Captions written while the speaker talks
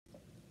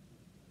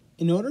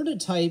In order to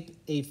type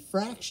a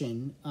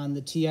fraction on the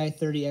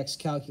TI-30X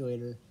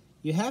calculator,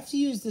 you have to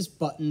use this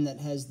button that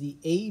has the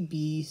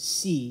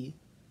ABC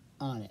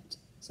on it.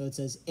 So it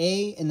says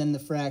A and then the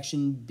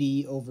fraction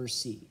B over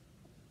C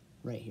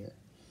right here.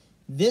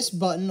 This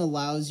button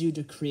allows you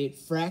to create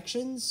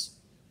fractions,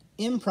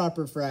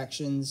 improper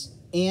fractions,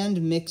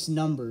 and mixed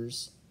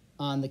numbers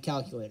on the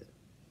calculator.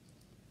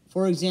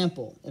 For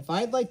example, if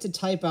I'd like to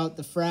type out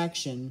the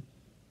fraction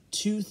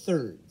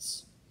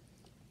 2/3,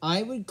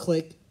 I would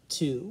click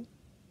 2,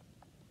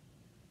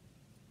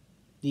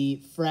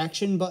 the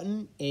fraction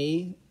button,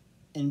 A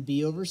and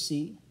B over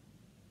C.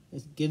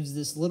 It gives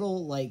this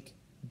little like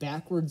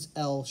backwards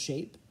L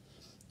shape.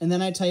 And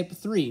then I type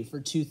 3 for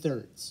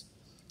 2/3.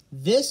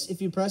 This,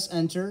 if you press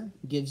enter,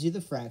 gives you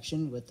the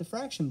fraction with the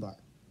fraction bar.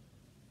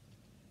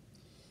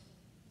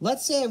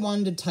 Let's say I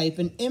wanted to type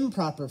an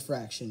improper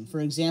fraction, for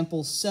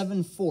example,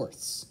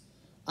 7/4.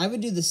 I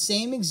would do the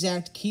same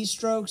exact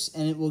keystrokes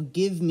and it will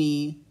give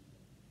me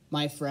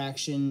my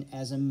fraction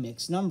as a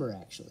mixed number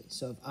actually.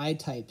 So if I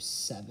type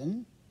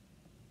 7,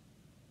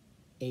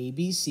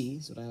 ABC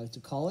is what I like to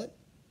call it,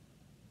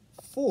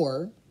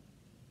 4,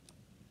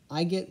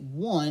 I get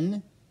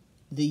 1.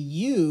 The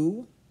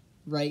U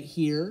right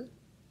here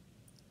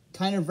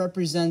kind of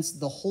represents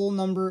the whole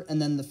number and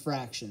then the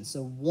fraction.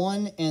 So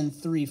 1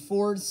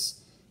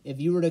 3/4, if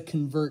you were to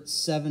convert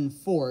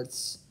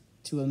 7/4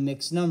 to a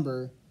mixed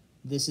number,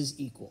 this is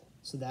equal.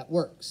 So that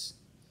works.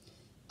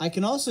 I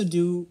can also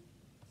do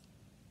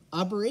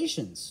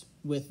operations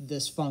with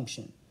this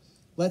function.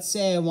 Let's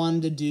say I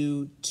wanted to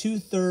do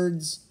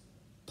 2/3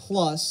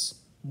 plus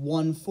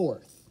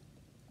 1/4.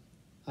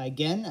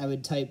 Again, I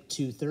would type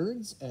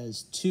 2/3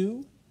 as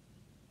 2,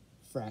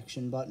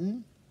 fraction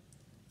button,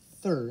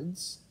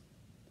 thirds,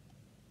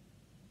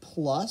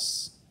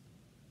 plus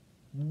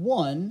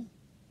 1,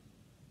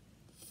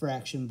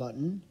 fraction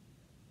button,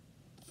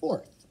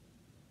 4th.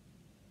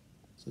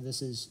 So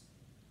this is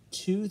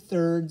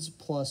 2/3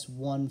 plus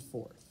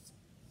 1/4.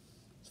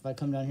 So if I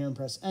come down here and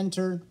press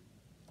enter,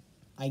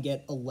 I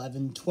get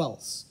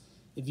 11/12.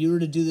 If you were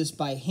to do this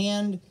by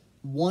hand,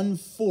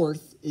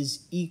 1/4 is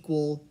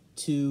equal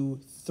to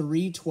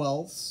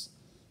 3/12,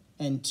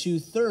 and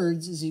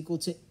 2/3 is equal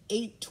to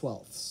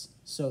 8/12.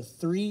 So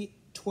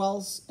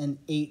 3/12 and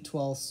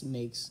 8/12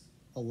 makes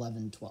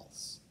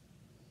 11/12.